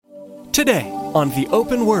Today on The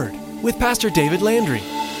Open Word with Pastor David Landry.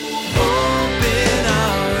 Open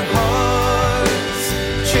our hearts,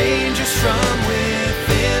 change us from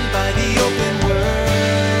within by the open word.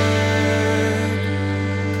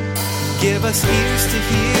 Give us ears to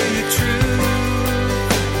hear your truth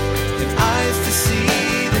and eyes to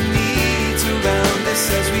see the needs around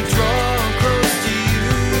us as we draw close to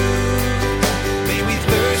you. May we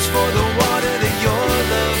thirst for the water that your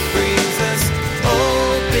love brings us.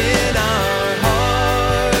 Open our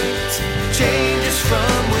hearts, change us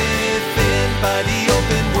from within by the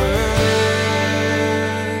open word.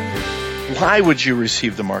 Why would you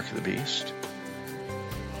receive the mark of the beast?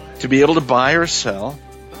 To be able to buy or sell,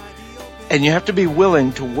 and you have to be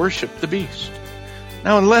willing to worship the beast.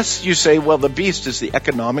 Now, unless you say, well, the beast is the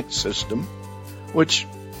economic system, which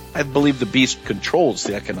I believe the beast controls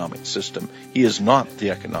the economic system. He is not the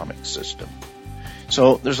economic system.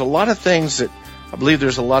 So there's a lot of things that I believe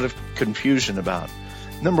there's a lot of confusion about.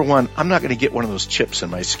 Number one, I'm not going to get one of those chips in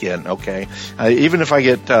my skin, okay? Even if I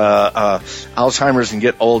get Alzheimer's and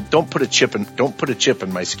get old, don't put a chip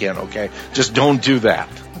in my skin, okay? Just don't do that,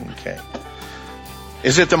 okay?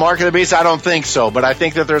 Is it the mark of the beast? I don't think so, but I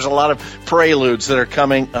think that there's a lot of preludes that are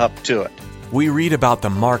coming up to it. We read about the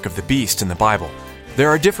mark of the beast in the Bible. There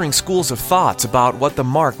are differing schools of thoughts about what the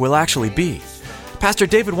mark will actually be. Pastor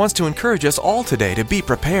David wants to encourage us all today to be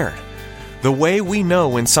prepared. The way we know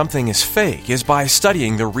when something is fake is by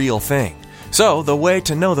studying the real thing. So, the way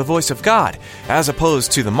to know the voice of God, as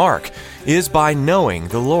opposed to the mark, is by knowing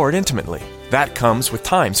the Lord intimately. That comes with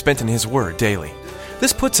time spent in His Word daily.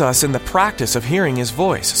 This puts us in the practice of hearing His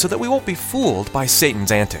voice so that we won't be fooled by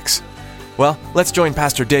Satan's antics. Well, let's join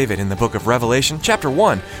Pastor David in the book of Revelation, chapter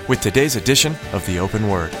 1, with today's edition of The Open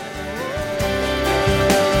Word.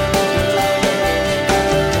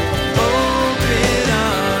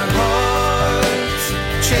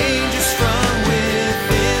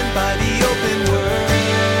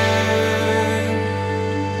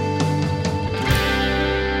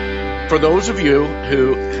 For those of you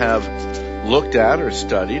who have looked at or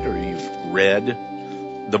studied or you've read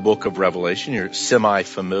the book of Revelation, you're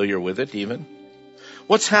semi-familiar with it even.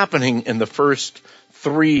 What's happening in the first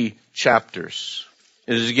 3 chapters?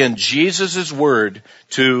 It is again Jesus' word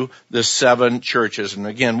to the 7 churches. And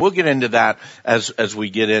again, we'll get into that as we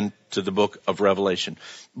get into the book of Revelation.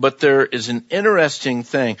 But there is an interesting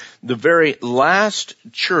thing. The very last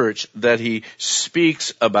church that he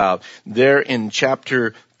speaks about there in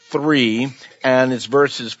chapter 3, and it's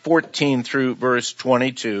verses 14 through verse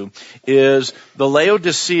 22, is the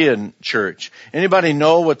Laodicean church. Anybody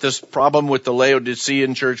know what this problem with the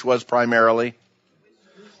Laodicean church was primarily?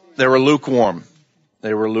 They were lukewarm.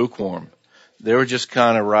 They were lukewarm. They were just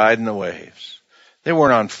kind of riding the waves. They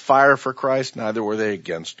weren't on fire for Christ, neither were they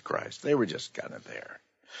against Christ. They were just kind of there.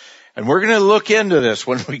 And we're going to look into this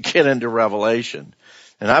when we get into Revelation.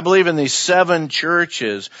 And I believe in these 7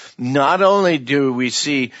 churches, not only do we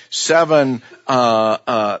see 7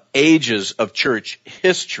 ages of church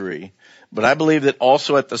history, but I believe that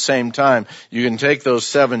also at the same time, you can take those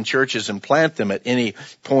 7 churches and plant them at any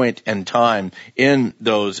point in time in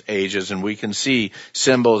those ages, and we can see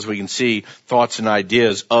symbols, we can see thoughts and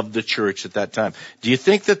ideas of the church at that time. Do you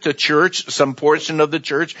think that the church, some portion of the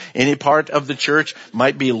church, any part of the church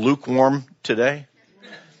might be lukewarm today?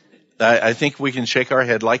 I think we can shake our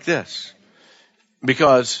head like this,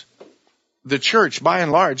 because the church, by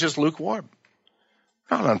and large, is lukewarm.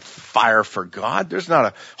 Not on fire for God. There's not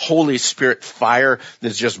a Holy Spirit fire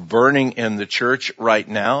that's just burning in the church right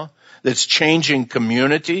now, that's changing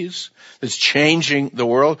communities, that's changing the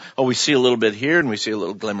world. Oh, we see a little bit here and we see a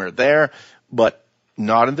little glimmer there, but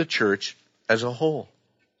not in the church as a whole.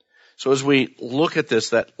 So as we look at this,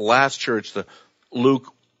 that last church, the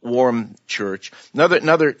lukewarm church.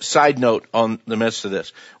 Another side note on the midst of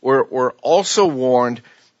this. We're also warned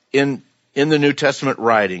in the New Testament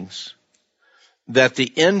writings that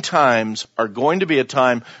the end times are going to be a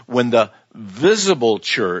time when the visible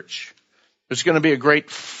church, there's going to be a great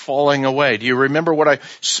falling away. Do you remember what I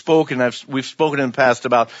spoke, and we've spoken in the past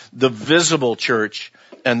about the visible church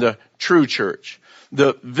and the true church?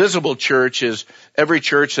 The visible church is every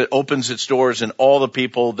church that opens its doors and all the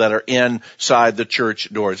people that are inside the church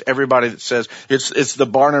doors. Everybody that says, it's the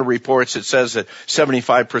Barna reports that says that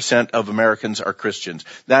 75% of Americans are Christians.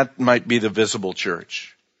 That might be the visible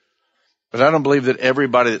church. But I don't believe that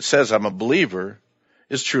everybody that says I'm a believer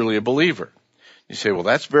is truly a believer. You say, well,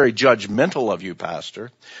 that's very judgmental of you,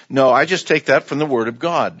 Pastor. No, I just take that from the Word of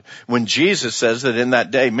God. When Jesus says that in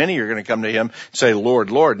that day, many are going to come to Him and say,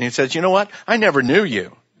 Lord, Lord. And He says, you know what? I never knew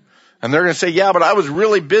you. And they're going to say, yeah, but I was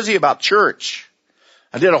really busy about church.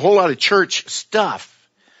 I did a whole lot of church stuff.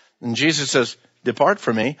 And Jesus says, depart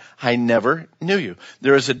from me, I never knew you.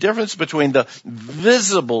 There is a difference between the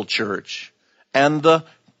visible church and the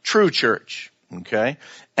true church. Okay?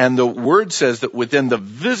 And the word says that within the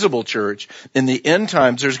visible church, in the end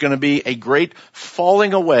times, there's going to be a great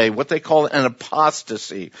falling away, what they call an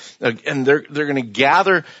apostasy. And they're going to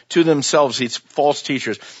gather to themselves these false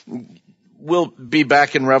teachers. We'll be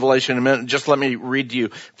back in Revelation in a minute. Just let me read to you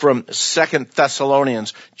from 2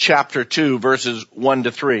 Thessalonians chapter 2, verses 1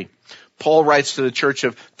 to 3. Paul writes to the church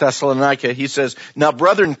of Thessalonica. He says, now,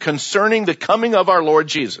 brethren, concerning the coming of our Lord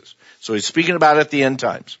Jesus. So he's speaking about at the end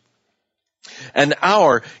times. And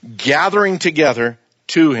our gathering together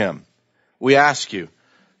to him. We ask you,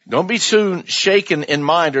 don't be soon shaken in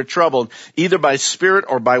mind or troubled, either by spirit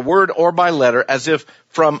or by word or by letter, as if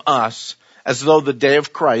from us, as though the day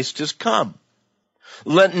of Christ is come.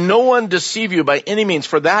 Let no one deceive you by any means,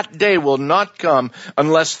 for that day will not come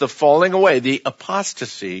unless the falling away, the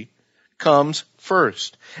apostasy, comes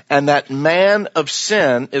first. And that man of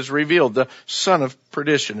sin is revealed, the son of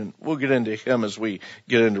perdition. And we'll get into him as we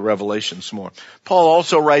get into Revelation some more. Paul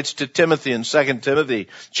also writes to Timothy in 2 Timothy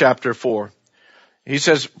chapter 4. He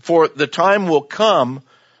says, for the time will come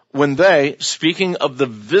when they, speaking of the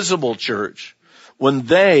visible church, when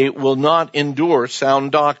they will not endure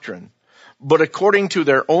sound doctrine, but according to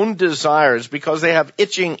their own desires, because they have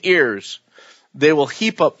itching ears, they will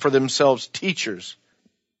heap up for themselves teachers,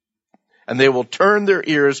 and they will turn their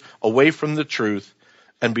ears away from the truth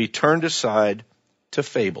and be turned aside to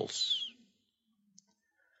fables.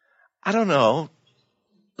 I don't know.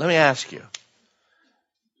 Let me ask you.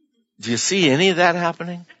 Do you see any of that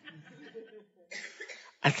happening?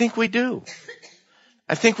 I think we do.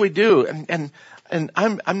 I think we do. And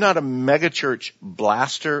I'm not a megachurch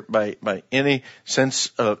blaster by any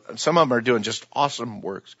sense. Some of them are doing just awesome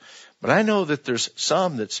works. But I know that there's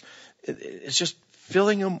some it's just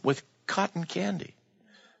filling them with cotton candy.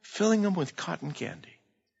 Filling them with cotton candy.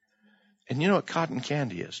 And you know what cotton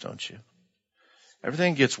candy is, don't you?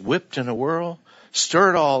 Everything gets whipped in a whirl, stir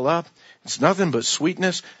it all up. It's nothing but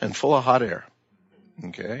sweetness and full of hot air.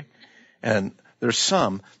 Okay? And there's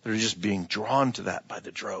some that are just being drawn to that by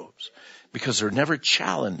the droves because they're never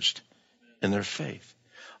challenged in their faith.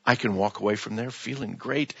 I can walk away from there feeling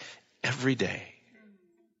great every day.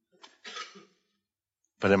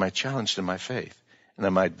 But am I challenged in my faith? And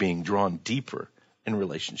am I being drawn deeper in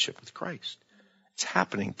relationship with Christ? It's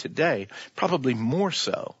happening today, probably more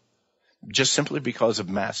so, just simply because of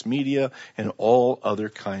mass media and all other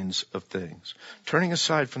kinds of things. Turning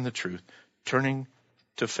aside from the truth, turning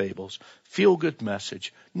to fables, feel-good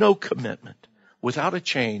message, no commitment, without a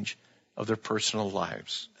change of their personal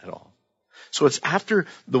lives at all. So it's after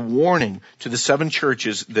the warning to the 7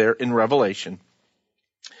 churches there in Revelation,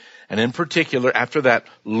 and in particular after that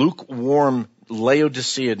lukewarm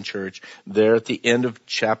Laodicean church there at the end of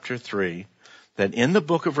chapter 3, that in the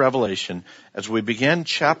book of Revelation, as we begin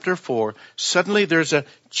chapter 4, suddenly there's a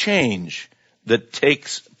change that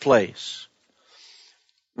takes place.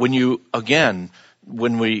 When you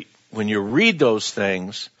read those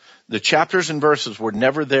things, the chapters and verses were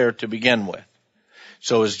never there to begin with.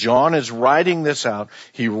 So as John is writing this out,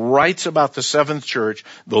 he writes about the 7th church,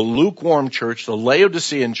 the lukewarm church, the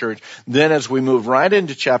Laodicean church. Then as we move right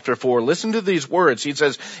into chapter 4, listen to these words. He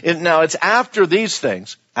says, now it's after these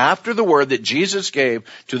things, after the word that Jesus gave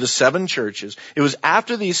to the 7 churches, it was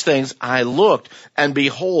after these things I looked, and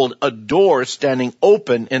behold, a door standing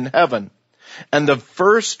open in heaven. And the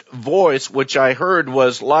first voice which I heard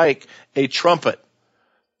was like a trumpet.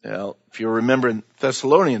 Now, if you remember in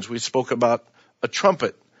Thessalonians, we spoke about a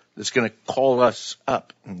trumpet that's going to call us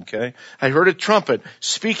up, okay? I heard a trumpet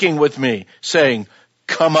speaking with me, saying,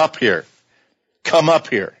 come up here. Come up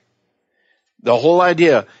here. The whole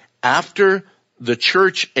idea, after the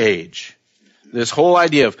church age, this whole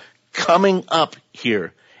idea of coming up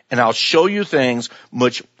here, and I'll show you things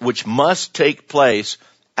which must take place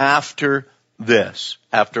after this.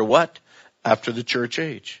 After what? After the church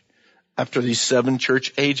age. After these 7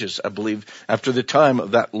 church ages, I believe, after the time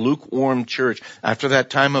of that lukewarm church, after that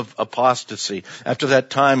time of apostasy, after that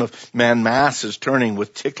time of masses turning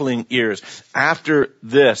with tickling ears, after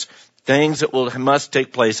this, things that must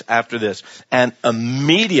take place after this. And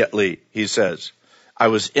immediately, he says, I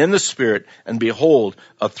was in the Spirit, and behold,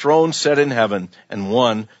 a throne set in heaven, and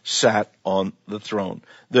one sat on the throne.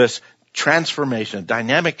 This transformation, a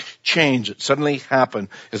dynamic change that suddenly happened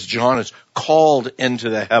as John is called into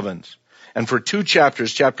the heavens. And for 2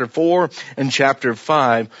 chapters, chapter 4 and chapter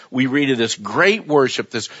 5, we read of this great worship,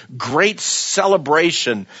 this great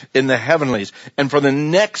celebration in the heavenlies. And for the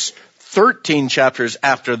next 13 chapters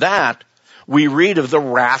after that, we read of the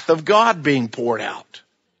wrath of God being poured out.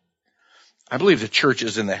 I believe the church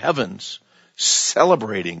is in the heavens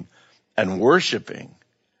celebrating and worshiping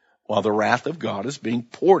while the wrath of God is being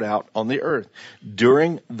poured out on the earth.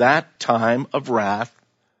 During that time of wrath,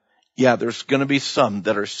 yeah, there's going to be some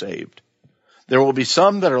that are saved. There will be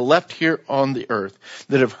some that are left here on the earth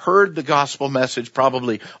that have heard the gospel message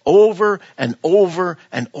probably over and over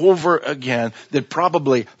and over again, that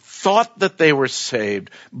probably thought that they were saved,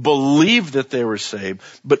 believed that they were saved,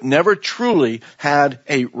 but never truly had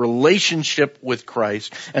a relationship with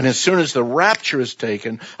Christ. And as soon as the rapture is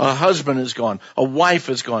taken, a husband is gone, a wife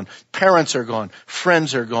is gone, parents are gone,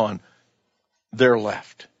 friends are gone, they're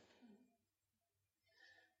left.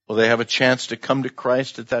 Will they have a chance to come to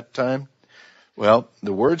Christ at that time? Well,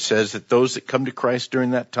 the word says that those that come to Christ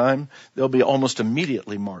during that time, they'll be almost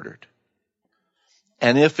immediately martyred.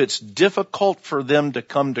 And if it's difficult for them to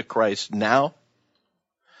come to Christ now,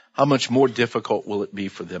 how much more difficult will it be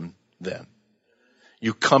for them then?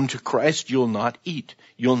 You come to Christ, you'll not eat,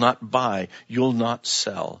 you'll not buy, you'll not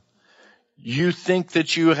sell. You think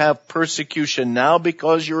that you have persecution now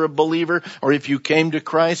because you're a believer, or if you came to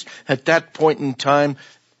Christ, at that point in time,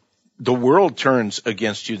 the world turns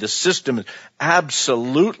against you. The system is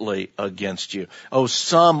absolutely against you. Oh,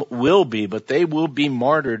 some will be, but they will be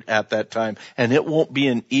martyred at that time, and it won't be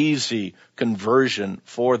an easy conversion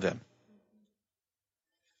for them.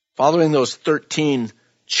 Following those 13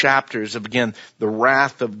 chapters of, again, the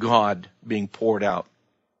wrath of God being poured out,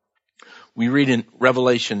 we read in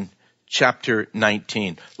Revelation chapter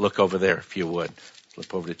 19. Look over there if you would.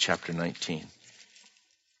 Flip over to chapter 19.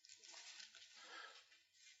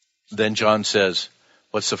 Then John says,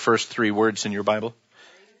 what's the first three words in your Bible?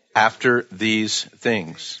 After these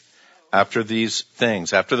things. After these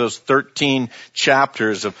things. After those 13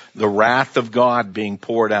 chapters of the wrath of God being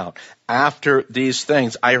poured out. After these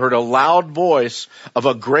things, I heard a loud voice of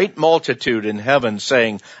a great multitude in heaven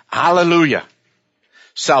saying, Hallelujah!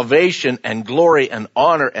 Salvation and glory and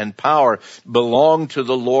honor and power belong to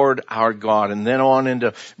the Lord our God. And then on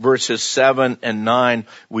into verses 7 and 9,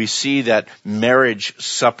 we see that marriage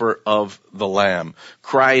supper of the Lamb.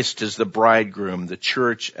 Christ is the bridegroom, the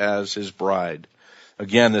church as his bride.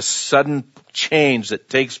 Again, this sudden change that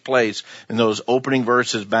takes place in those opening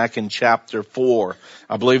verses back in chapter 4.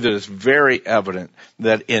 I believe that it's very evident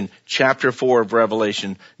that in chapter 4 of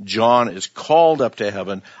Revelation, John is called up to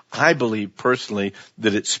heaven. I believe personally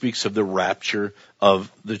that it speaks of the rapture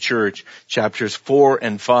of the church. Chapters 4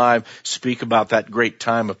 and 5 speak about that great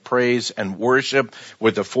time of praise and worship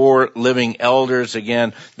with the four living elders.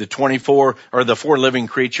 Again, the 24 living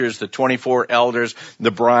creatures, the 24 elders,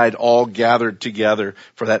 the bride all gathered together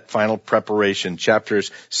for that final preparation.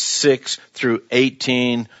 Chapters 6 through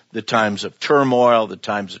 18, the times of turmoil, the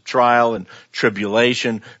times of trial and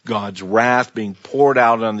tribulation, God's wrath being poured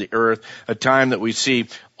out on the earth, a time that we see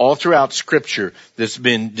all throughout Scripture that's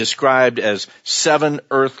been described as 7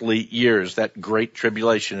 earthly years, that great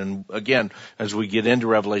tribulation. And again, as we get into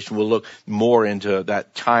Revelation, we'll look more into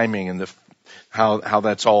that timing and how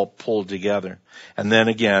that's all pulled together. And then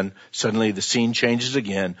again, suddenly the scene changes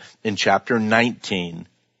again in chapter 19.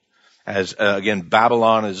 As again,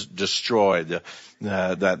 Babylon is destroyed,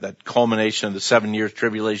 that culmination of the 7 years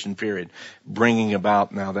tribulation period, bringing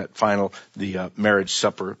about now that final, the marriage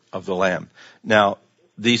supper of the Lamb. Now,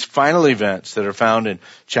 these final events that are found in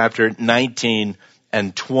chapter 19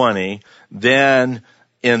 and 20, then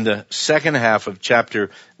in the second half of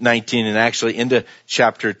chapter 19 and actually into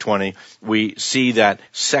chapter 20, we see that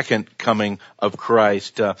second coming of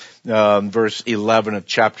Christ. Verse 11 of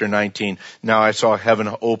chapter 19, now I saw heaven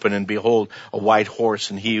open, and behold, a white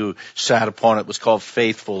horse, and he who sat upon it was called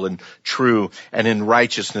Faithful and True, and in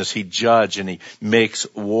righteousness he judged, and he makes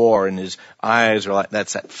war, and his eyes are like,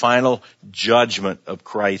 that's that final judgment of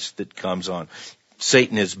Christ that comes on.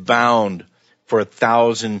 Satan is bound for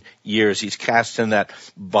 1,000 years. He's cast in that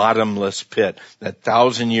bottomless pit. That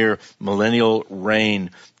 1,000-year millennial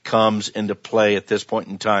reign comes into play at this point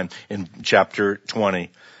in time in chapter 20.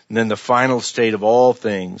 And then the final state of all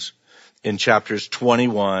things in chapters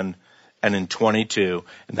 21 and in 22.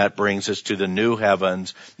 And that brings us to the new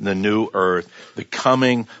heavens, the new earth, the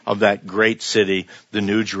coming of that great city, the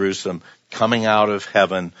New Jerusalem, coming out of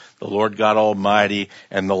heaven, the Lord God Almighty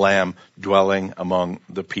and the Lamb dwelling among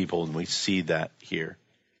the people. And we see that here.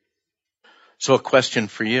 So a question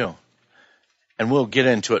for you, and we'll get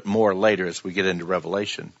into it more later as we get into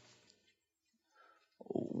Revelation.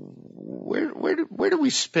 Where do we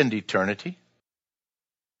spend eternity?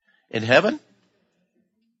 In heaven?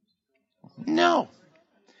 No.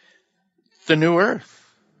 The new earth.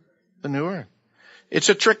 The new earth. It's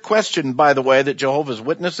a trick question, by the way, that Jehovah's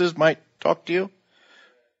Witnesses might talk to you.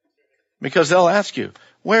 Because they'll ask you,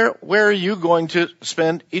 where are you going to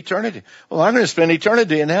spend eternity? Well, I'm going to spend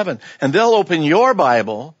eternity in heaven. And they'll open your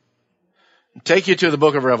Bible, take you to the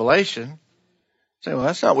book of Revelation, say, well,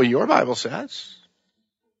 that's not what your Bible says.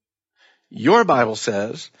 Your Bible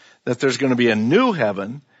says that there's going to be a new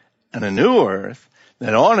heaven and a new earth,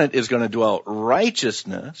 that on it is going to dwell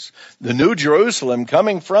righteousness, the new Jerusalem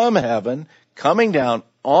coming from heaven, coming down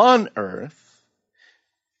on earth.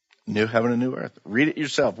 New heaven and new earth. Read it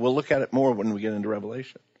yourself. We'll look at it more when we get into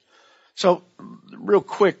Revelation. So, real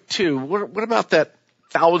quick, too, what about that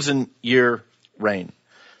 1,000-year reign?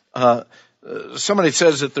 Somebody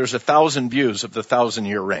says that there's 1,000 views of the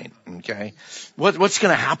 1,000-year reign. Okay, what's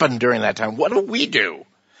going to happen during that time? What do we do?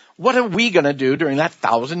 What are we going to do during that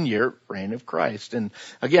 1,000-year reign of Christ? And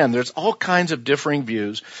again, there's all kinds of differing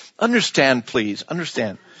views. Please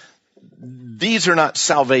understand. These are not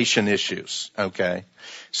salvation issues, okay?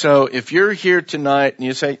 So if you're here tonight and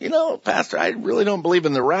you say, Pastor, I really don't believe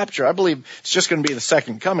in the rapture. I believe it's just going to be the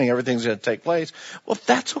second coming. Everything's going to take place. Well,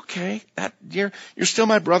 that's okay. You're still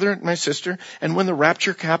my brother and my sister. And when the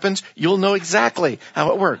rapture happens, you'll know exactly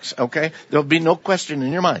how it works, okay? There'll be no question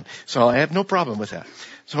in your mind. So I have no problem with that.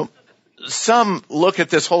 So some look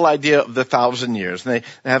at this whole idea of the 1,000 years, and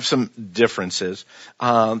they have some differences.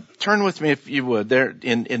 Turn with me, if you would. There,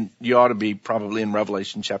 you ought to be probably in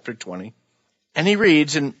Revelation chapter 20. And he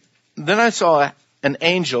reads, and then I saw an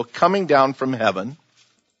angel coming down from heaven,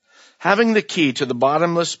 having the key to the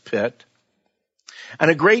bottomless pit, and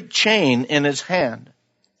a great chain in his hand.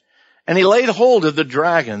 And he laid hold of the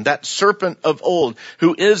dragon, that serpent of old,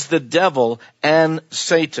 who is the devil and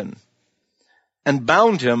Satan, and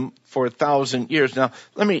bound him for 1,000 years. Now,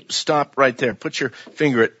 let me stop right there. Put your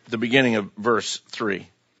finger at the beginning of verse 3.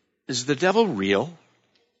 Is the devil real?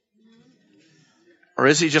 Or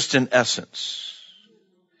is he just an essence?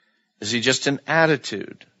 Is he just an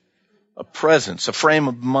attitude, a presence, a frame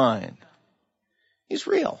of mind? He's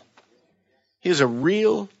real. He is a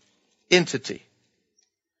real entity.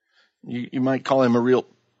 You might call him a real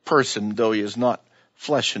person, though he is not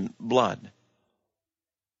flesh and blood.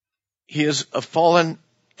 He is a fallen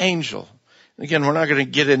angel. Again, we're not going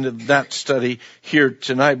to get into that study here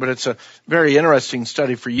tonight, but it's a very interesting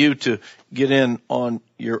study for you to get in on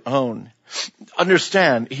your own.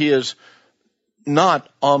 Understand, he is not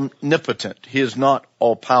omnipotent. He is not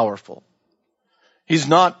all-powerful. He's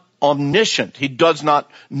not omniscient. He does not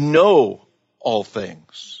know all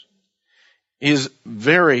things. He is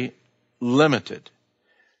very limited.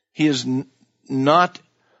 He is not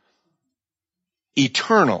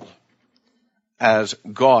eternal as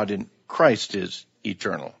God in Christ is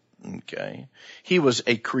eternal. Okay. He was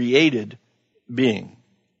a created being.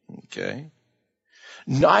 Okay.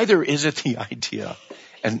 Neither is it the idea.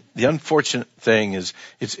 And the unfortunate thing is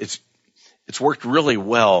it's worked really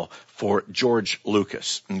well for George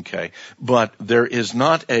Lucas. Okay. But there is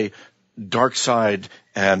not a dark side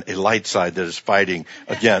and a light side that is fighting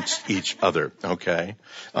against each other. Okay.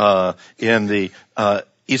 In the,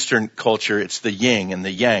 Eastern culture, it's the yin and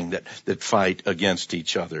the yang that fight against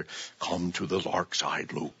each other. Come to the dark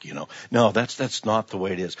side, Luke, No, that's not the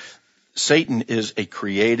way it is. Satan is a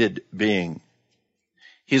created being.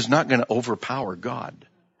 He's not going to overpower God.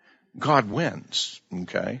 God wins,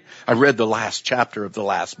 okay? I read the last chapter of the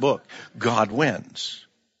last book. God wins.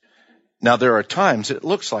 Now, there are times it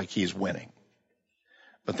looks like he's winning.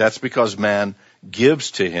 But that's because man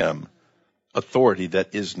gives to him authority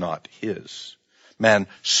that is not his. Man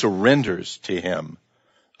surrenders to him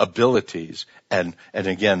abilities and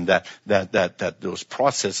again that those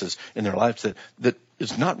processes in their lives that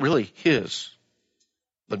is not really his,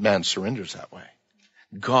 but man surrenders that way.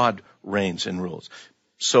 God reigns and rules.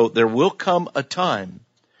 So there will come a time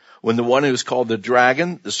when the one who is called the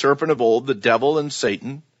dragon, the serpent of old, the devil and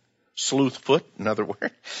Satan, sleuthfoot, in other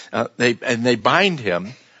words, they bind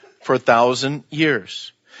him for 1,000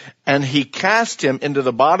 years. And he cast him into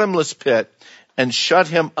the bottomless pit and shut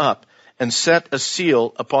him up and set a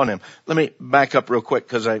seal upon him. Let me back up real quick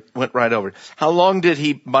because I went right over it. How long did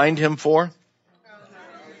he bind him for?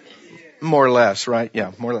 More or less, right?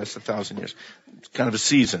 Yeah, more or less 1,000 years. It's kind of a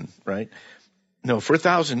season, right? No, for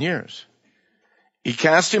 1,000 years. He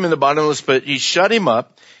cast him in the bottomless pit. He shut him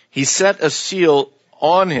up. He set a seal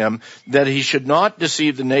on him that he should not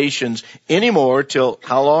deceive the nations anymore till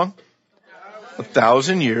how long?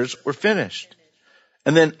 1,000 years were finished.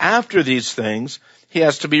 And then after these things, he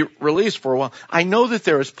has to be released for a while. I know that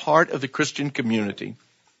there is part of the Christian community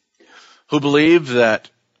who believe that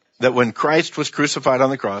when Christ was crucified on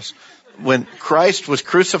the cross,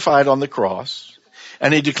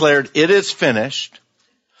 and he declared, it is finished,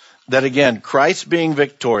 that again, Christ being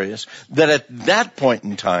victorious, that at that point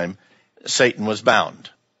in time, Satan was bound,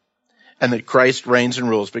 and that Christ reigns and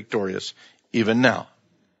rules victorious even now.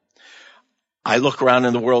 I look around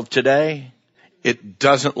in the world today, it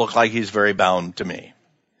doesn't look like he's very bound to me.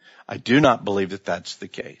 I do not believe that that's the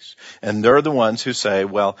case. And they're the ones who say,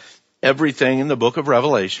 well, everything in the book of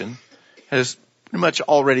Revelation has pretty much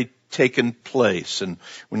already taken place. And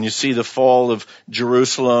when you see the fall of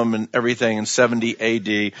Jerusalem and everything in 70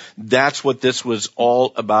 AD, that's what this was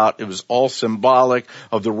all about. It was all symbolic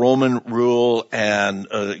of the Roman rule and,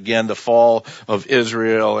 again, the fall of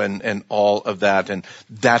Israel and all of that. And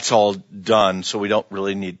that's all done, so we don't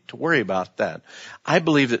really need to worry about that. I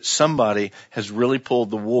believe that somebody has really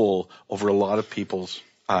pulled the wool over a lot of people's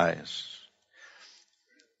eyes.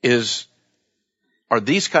 Are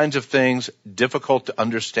these kinds of things difficult to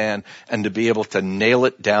understand and to be able to nail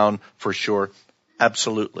it down for sure?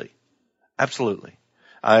 Absolutely. Absolutely.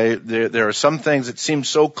 There are some things that seem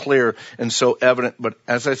so clear and so evident, but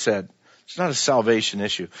as I said, it's not a salvation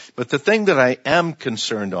issue. But the thing that I am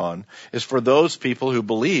concerned on is for those people who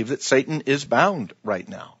believe that Satan is bound right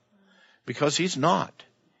now. Because he's not.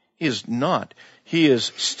 He is not. He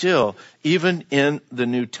is still, even in the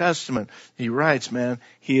New Testament, he writes, man,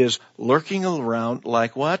 he is lurking around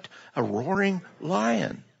like what? A roaring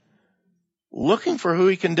lion. Looking for who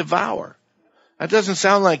he can devour. That doesn't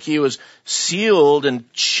sound like he was sealed and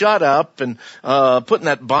shut up and put in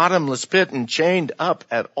that bottomless pit and chained up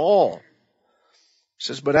at all. He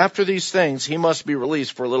says, but after these things, he must be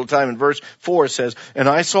released for a little time. And verse 4 says, and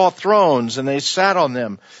I saw thrones, and they sat on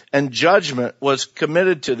them, and judgment was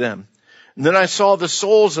committed to them. And then I saw the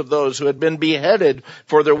souls of those who had been beheaded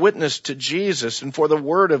for their witness to Jesus and for the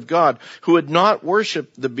word of God, who had not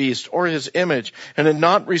worshipped the beast or his image, and had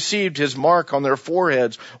not received his mark on their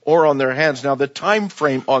foreheads or on their hands. Now the time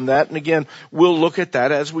frame on that, and again, we'll look at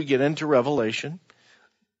that as we get into Revelation.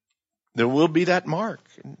 There will be that mark.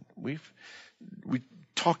 And we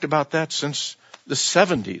talked about that since the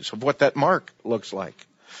 70s of what that mark looks like.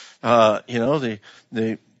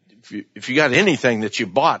 If you got anything that you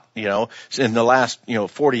bought, in the last,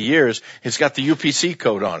 40 years, it's got the UPC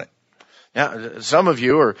code on it. Now, some of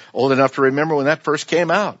you are old enough to remember when that first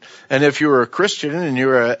came out. And if you were a Christian and you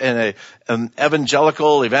were in an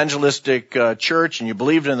evangelical, evangelistic church and you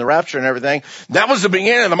believed in the rapture and everything, that was the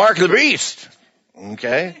beginning of the mark of the beast.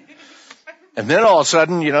 Okay? And then all of a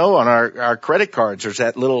sudden, on our credit cards, there's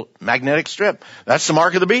that little magnetic strip. That's the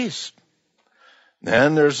mark of the beast.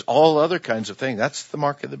 Then there's all other kinds of things. That's the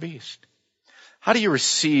mark of the beast. How do you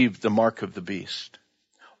receive the mark of the beast?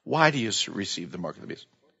 Why do you receive the mark of the beast?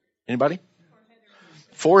 Anybody?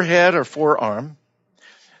 Forehead or forearm.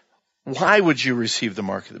 Why would you receive the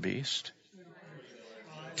mark of the beast?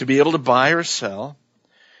 To be able to buy or sell.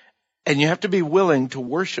 And you have to be willing to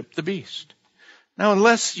worship the beast. Now,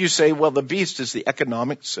 unless you say, well, the beast is the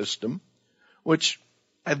economic system, which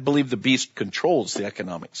I believe the beast controls the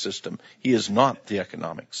economic system. He is not the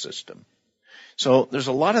economic system. So there's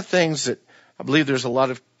a lot of things that I believe there's a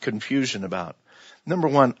lot of confusion about. Number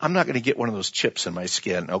one, I'm not going to get one of those chips in my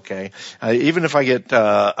skin, okay? Even if I get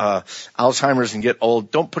Alzheimer's and get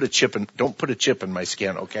old, don't put a chip in my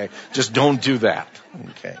skin, okay? Just don't do that,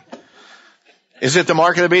 okay? Is it the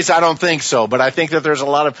mark of the beast? I don't think so, but I think that there's a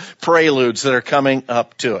lot of preludes that are coming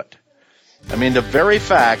up to it. I mean, the very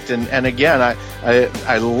fact, and again,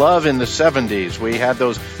 I love in the 70s, we had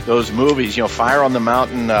those movies, Fire on the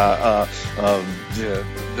Mountain, there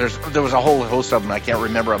was a whole host of them, I can't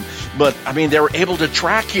remember them, but I mean, they were able to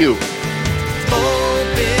track you. Open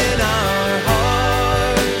our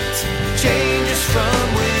hearts, change us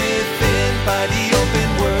from within by the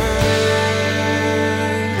open word.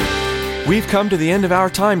 We've come to the end of our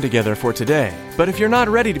time together for today, but if you're not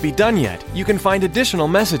ready to be done yet, you can find additional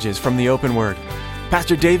messages from the Open Word.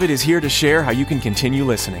 Pastor David is here to share how you can continue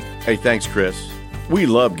listening. Hey, thanks, Chris. We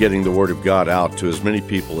love getting the Word of God out to as many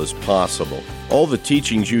people as possible. All the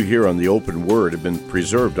teachings you hear on the Open Word have been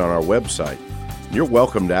preserved on our website. You're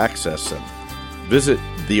welcome to access them. Visit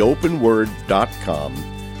theopenword.com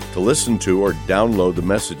to listen to or download the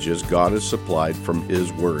messages God has supplied from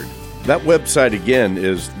His Word. That website again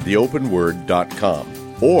is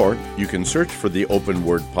theopenword.com, or you can search for the Open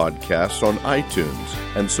Word Podcast on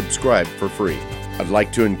iTunes and subscribe for free. I'd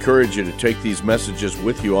like to encourage you to take these messages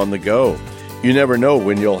with you on the go. You never know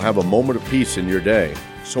when you'll have a moment of peace in your day,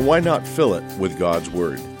 so why not fill it with God's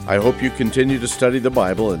Word? I hope you continue to study the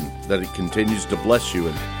Bible and that it continues to bless you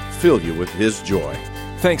and fill you with His joy.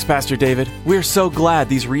 Thanks, Pastor David. We're so glad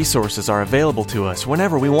these resources are available to us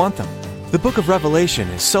whenever we want them. The book of Revelation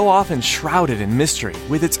is so often shrouded in mystery,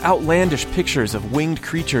 with its outlandish pictures of winged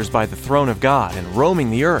creatures by the throne of God and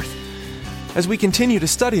roaming the earth. As we continue to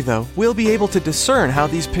study, though, we'll be able to discern how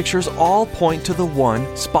these pictures all point to the one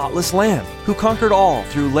spotless Lamb who conquered all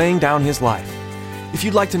through laying down his life. If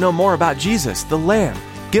you'd like to know more about Jesus, the Lamb,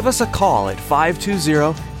 give us a call at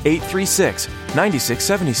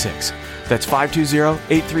 520-836-9676. That's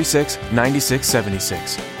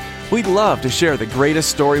 520-836-9676. We'd love to share the greatest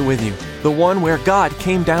story with you, the one where God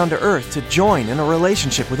came down to earth to join in a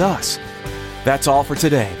relationship with us. That's all for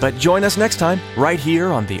today, but join us next time right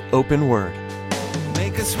here on The Open Word.